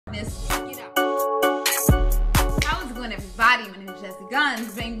darkness. Get out. How's it going, everybody? My name is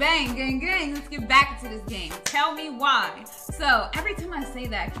JazzyGuns. Bang, bang, gang, gang. Let's get back into this game. Tell me why. So, every time I say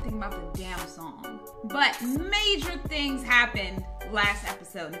that, I keep thinking about the damn song. But major things happened last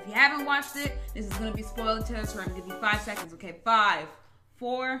episode. And if you haven't watched it, this is going to be spoiler territory. I'm going to give you 5 seconds. Okay, 5,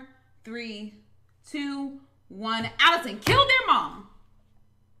 4, 3, 2, 1. Allison killed their mom.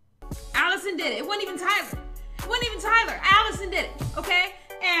 Allison did it. It wasn't even Tyler. It wasn't even Tyler. Allison did it, okay?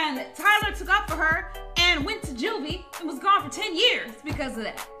 And Tyler took up for her and went to juvie and was gone for 10 years because of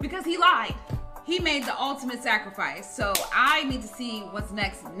that. Because he lied. He made the ultimate sacrifice. So I need to see what's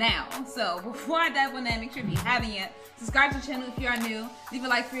next now. So before I dive on that, make sure if you haven't yet, subscribe to the channel if you are new. Leave a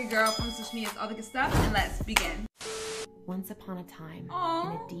like for your girl, from social media, all the good stuff, and let's begin. Once upon a time, Aww.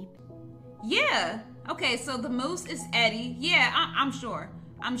 in a deep... Yeah. Okay, so the moose is Eddie. Yeah, I'm sure.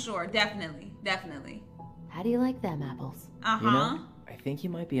 I'm sure. Definitely. Definitely. How do you like them apples? Uh-huh. You know, I think you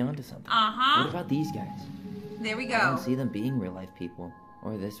might be onto something. Uh-huh. What about these guys? There we I go. don't see them being real-life people.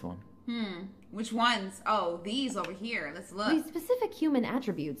 Or this one. Which ones? Oh, these over here. Let's look. The specific human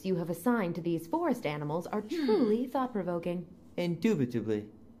attributes you have assigned to these forest animals are truly thought-provoking. Indubitably.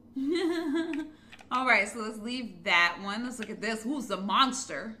 All right, so let's leave that one. Let's look at this. Who's the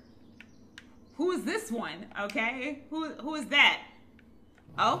monster? Who is this one? Okay. Who is that?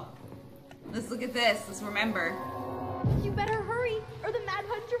 Oh. Let's look at this. Let's remember. You better hurry, or the Mad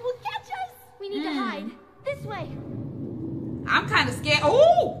Hunter will catch us! We need to hide. This way! I'm kind of scared.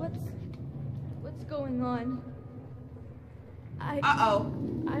 Oh! What's going on? Uh-oh.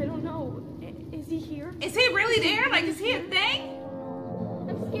 I don't know. Is he here? Is he really there? Like, is he a thing?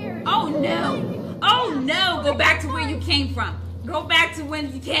 I'm scared. Oh, no. Oh, no. Go back to where you came from. Go back to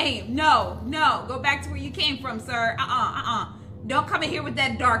when you came. No. Go back to where you came from, sir. Don't come in here with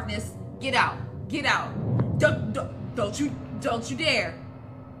that darkness. Get out. Get out. Don't you dare.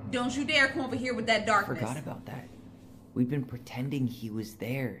 Don't you dare come over here with that darkness. Forgot about that. We've been pretending he was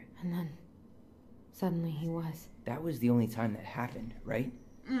there. And then, suddenly he was. That was the only time that happened, right?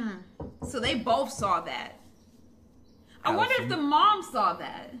 So they both saw that. I wonder if Allison? the mom saw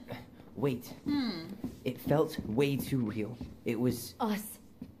that. Wait. It felt way too real. It was... Us.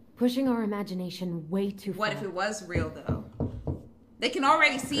 Pushing our imagination way too far. What if it was real, though? They can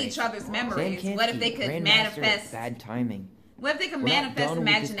already see each other's memories. What if they could manifest... Bad timing. What if they could We're not manifest done with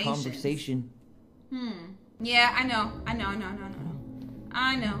this imagination? conversation. Yeah, I know.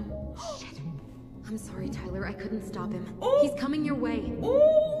 Shit. I'm sorry, Tyler. I couldn't stop him. Ooh. He's coming your way.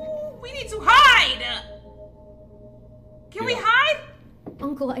 Ooh, we need to hide. Can we hide?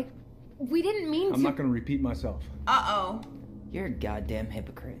 Uncle, we didn't mean to... I'm not gonna repeat myself. Uh-oh. You're a goddamn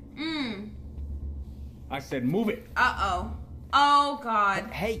hypocrite. I said move it. Uh-oh. Oh, God.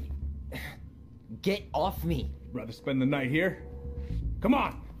 Hey! Get off me! Rather spend the night here? Come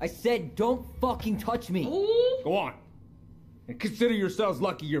on! I said don't fucking touch me! Ooh. Go on. And consider yourselves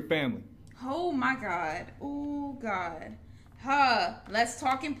lucky you're family. Oh, my God. Oh, God. Huh. Let's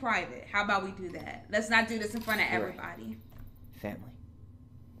talk in private. How about we do that? Let's not do this in front of everybody. Family.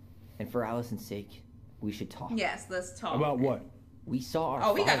 And for Allison's sake, we should talk. Yes, let's talk. About what? We saw our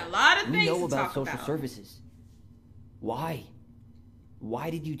Oh, we got father. a lot of We things know to about talk social about. services. Why? Why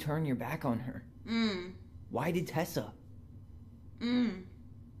did you turn your back on her? Why did Tessa?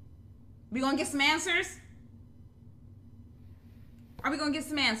 We gonna get some answers? Are we gonna get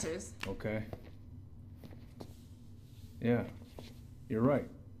some answers? Okay. Yeah. You're right.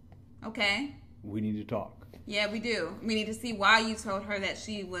 Okay. We need to talk. Yeah, we do. We need to see why you told her that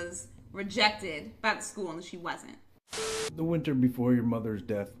she was rejected by the school and she wasn't. The winter before your mother's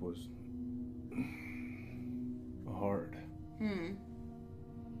death was... hard.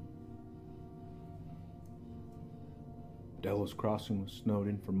 Delos Crossing was snowed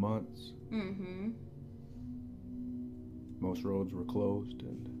in for months. Most roads were closed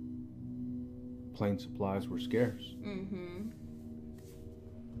and plane supplies were scarce.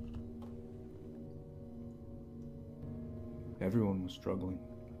 Everyone was struggling.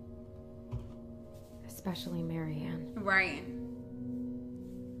 Especially Marianne. Right.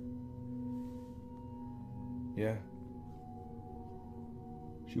 Yeah.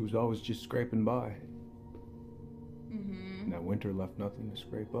 She was always just scraping by. And that winter left nothing to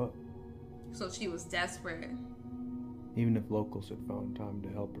scrape up. So she was desperate. Even if locals had found time to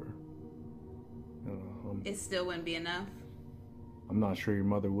help her. I don't know, It still wouldn't be enough. I'm not sure your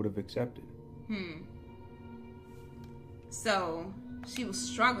mother would have accepted. So she was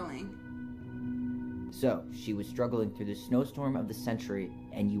struggling. So, she was struggling through the snowstorm of the century,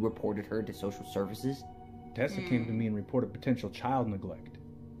 and you reported her to social services? Tessa came to me and reported potential child neglect.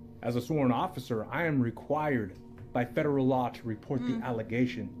 As a sworn officer, I am required by federal law to report the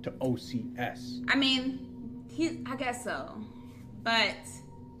allegation to OCS. I mean, I guess so. But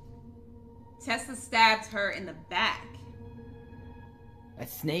Tessa stabbed her in the back. A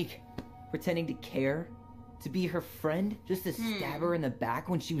snake? Pretending to care? To be her friend? Just to stab her in the back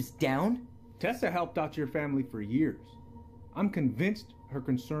when she was down? Tessa helped out your family for years. I'm convinced her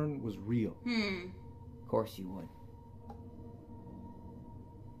concern was real. Of course you would.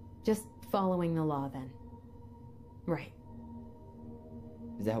 Just following the law, then. Right.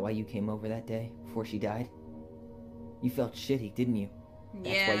 Is that why you came over that day, before she died? You felt shitty, didn't you?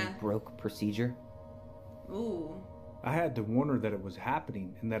 That's why you broke procedure? Ooh. I had to warn her that it was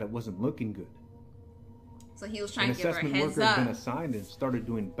happening and that it wasn't looking good. So he was trying An to give her a assessment heads worker had up. been assigned and started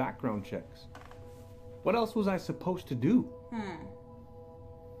doing background checks. What else was I supposed to do?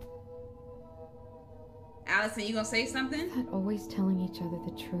 Allison, you gonna say something? That always telling each other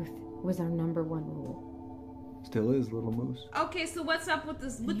the truth was our #1 rule. Still is, little moose. Okay, so what's up with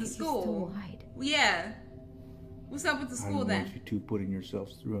this with the Yet you school? still lied. Yeah. What's up with the I school don't then? want you two putting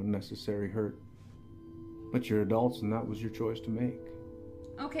yourselves through unnecessary hurt. But you're adults and that was your choice to make.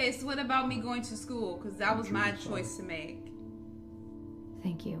 Okay, so what about me going to school? Because that was my truly sorry. choice to make.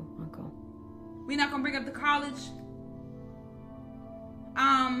 Thank you, Uncle. We not gonna bring up the college?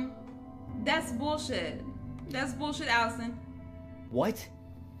 That's bullshit. That's bullshit, Allison. What?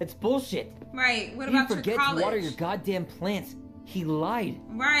 That's bullshit. Right. What He about your forget college? to water your goddamn plants. He lied.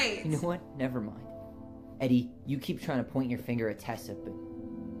 Right. You know what? Never mind. Eddie, you keep trying to point your finger at Tessa, but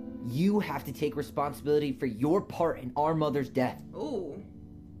you have to take responsibility for your part in our mother's death. Ooh.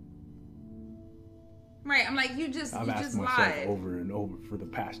 Right. I'm like, you just I've asked myself lied. over and over for the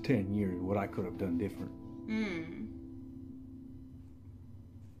past 10 years what I could have done different.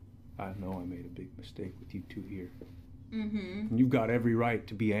 I know I made a big mistake with you two here. And you've got every right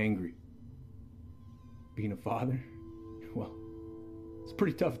to be angry. Being a father, well, it's a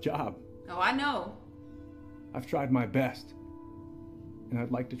pretty tough job. Oh, I know. I've tried my best. And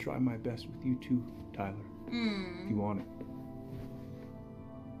I'd like to try my best with you too, Tyler. If you want it.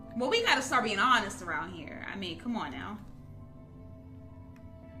 Well, we gotta start being honest around here. I mean, come on now.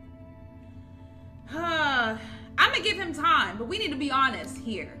 I'm gonna give him time, but we need to be honest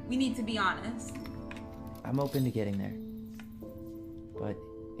here. We need to be honest. I'm open to getting there. But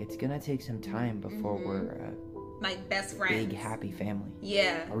it's gonna take some time before we're a Like best friends. big, happy family.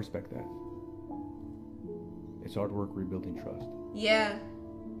 Yeah. I respect that. It's hard work rebuilding trust. Yeah.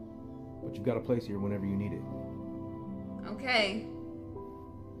 But you've got a place here whenever you need it. Okay.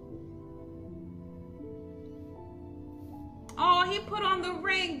 Oh, he put on the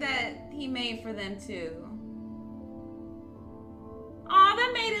ring that he made for them too. Oh,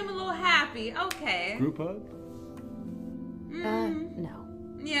 that made him a little happy. Okay. Group hug? No.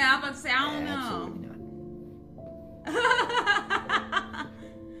 Yeah, I'm about to say, I don't Absolutely not. know.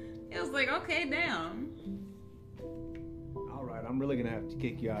 It was like, okay, damn. All right, I'm really gonna have to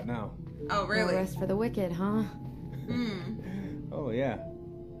kick you out now. Oh, No really? rest for the wicked, huh? Oh yeah,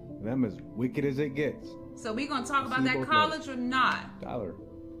 them as wicked as it gets. So we gonna talk I'll about see you that both college or not? Tyler,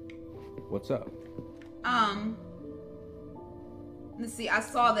 what's up? Let's see. I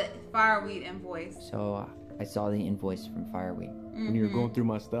saw the fireweed invoice. So I saw the invoice from Fireweed. When you were going through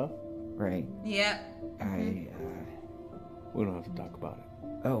my stuff, Right. Yep. we don't have to talk about it.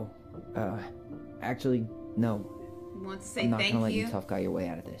 Actually, no. You want to say I'm not thank gonna let you? you tough guy your way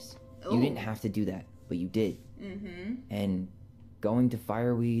out of this. Ooh. You didn't have to do that, but you did. And going to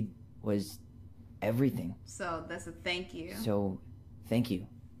Fireweed was everything. So that's a thank you. So, thank you.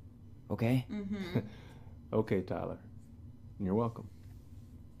 Okay? Okay, Tyler, you're welcome.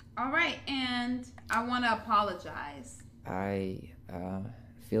 All right, and I want to apologize. I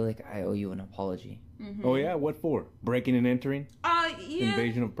feel like I owe you an apology. Oh yeah, what for? Breaking and entering? Yeah,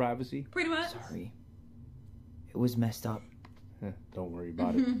 Invasion of privacy? pretty much. Sorry. It was messed up. Don't worry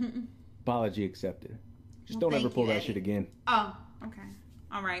about it. Apology accepted. Just don't thank ever pull you, that Eddie. shit again. Oh, okay.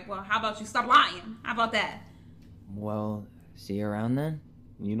 All right. Well, how about you stop lying? How about that? Well, see you around then?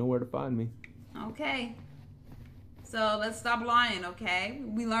 You know where to find me. Okay. So let's stop lying, okay?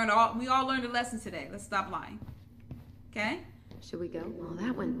 We all learned a lesson today. Let's stop lying. Okay? Should we go? Well,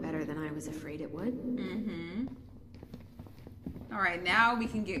 that went better than I was afraid it would. All right, now we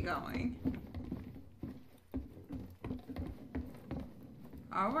can get going.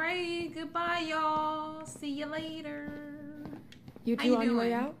 All right, goodbye, y'all. See you later. You How two you on doing? your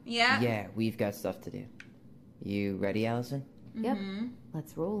way out? Yeah. Yeah, we've got stuff to do. You ready, Allison? Yep.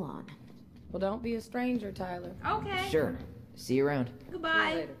 Let's roll on. Well, don't be a stranger, Tyler. Okay. Sure. See you around.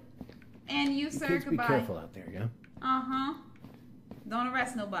 Goodbye. Later. And you, sir, Kids, goodbye. be careful out there, yeah? Uh-huh. Don't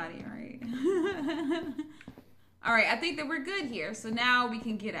arrest nobody, all right? All right, I think that we're good here. So now we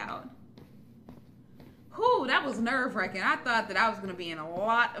can get out. Whew, that was nerve-wracking. I thought that I was going to be in a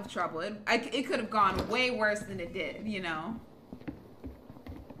lot of trouble. It could have gone way worse than it did, you know.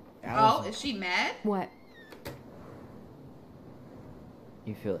 Oh, is she mad? What?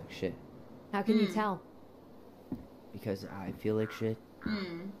 You feel like shit. How can you tell? Because I feel like shit.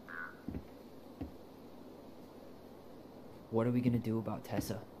 What are we gonna do about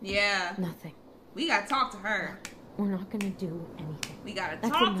Tessa? Yeah. Nothing. We gotta talk to her. We're not gonna do anything. We gotta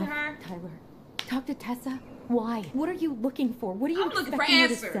That's talk to enough, her. Tyler. Talk to Tessa? Why? What are you looking for? What are you I'm looking for expecting her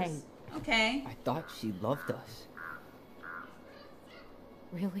to say? answers. Okay. I thought she loved us.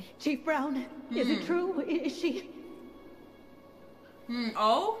 Really? Chief Brown, is it true? Is she?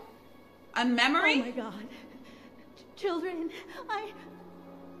 Oh? A memory? Oh my God. Children,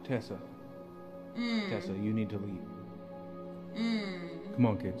 Tessa. Tessa, you need to leave. Come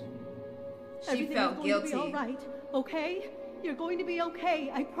on, kids. She everything felt is going guilty. to be all right, okay? You're going to be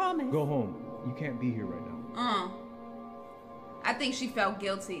okay, I promise. Go home. You can't be here right now. I think she felt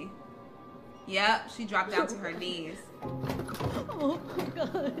guilty. Yep, she dropped down to her knees. Oh my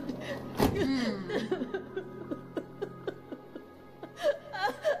God.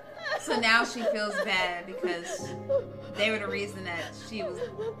 So now she feels bad because they were the reason that she was...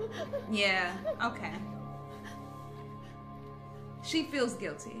 Yeah, okay. She feels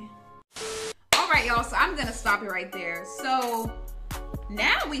guilty. All right, y'all, so I'm gonna stop it right there. So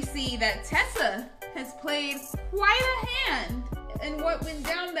now we see that Tessa has played quite a hand in what went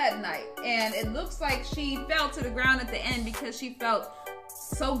down that night. And it looks like she fell to the ground at the end because she felt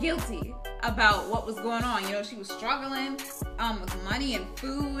so guilty about what was going on. You know, she was struggling with money and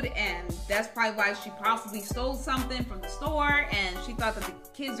food, and that's probably why she possibly stole something from the store, and she thought that the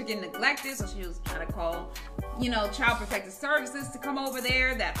kids were getting neglected, so she was trying to call, you know, Child Protective Services to come over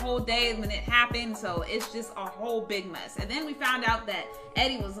there that whole day when it happened. So it's just a whole big mess. And then we found out that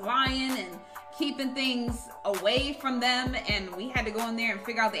Eddie was lying and keeping things away from them, and we had to go in there and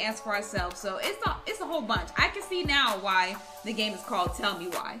figure out the answer for ourselves. So it's a whole bunch. I can see now why the game is called Tell Me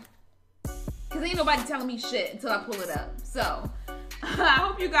Why. Because ain't nobody telling me shit until I pull it up. So I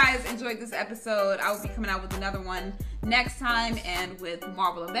hope you guys enjoyed this episode. I will be coming out with another one next time, and with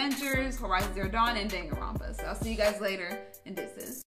Marvel Avengers, Horizon Zero Dawn, and Danganronpa. So I'll see you guys later, and this is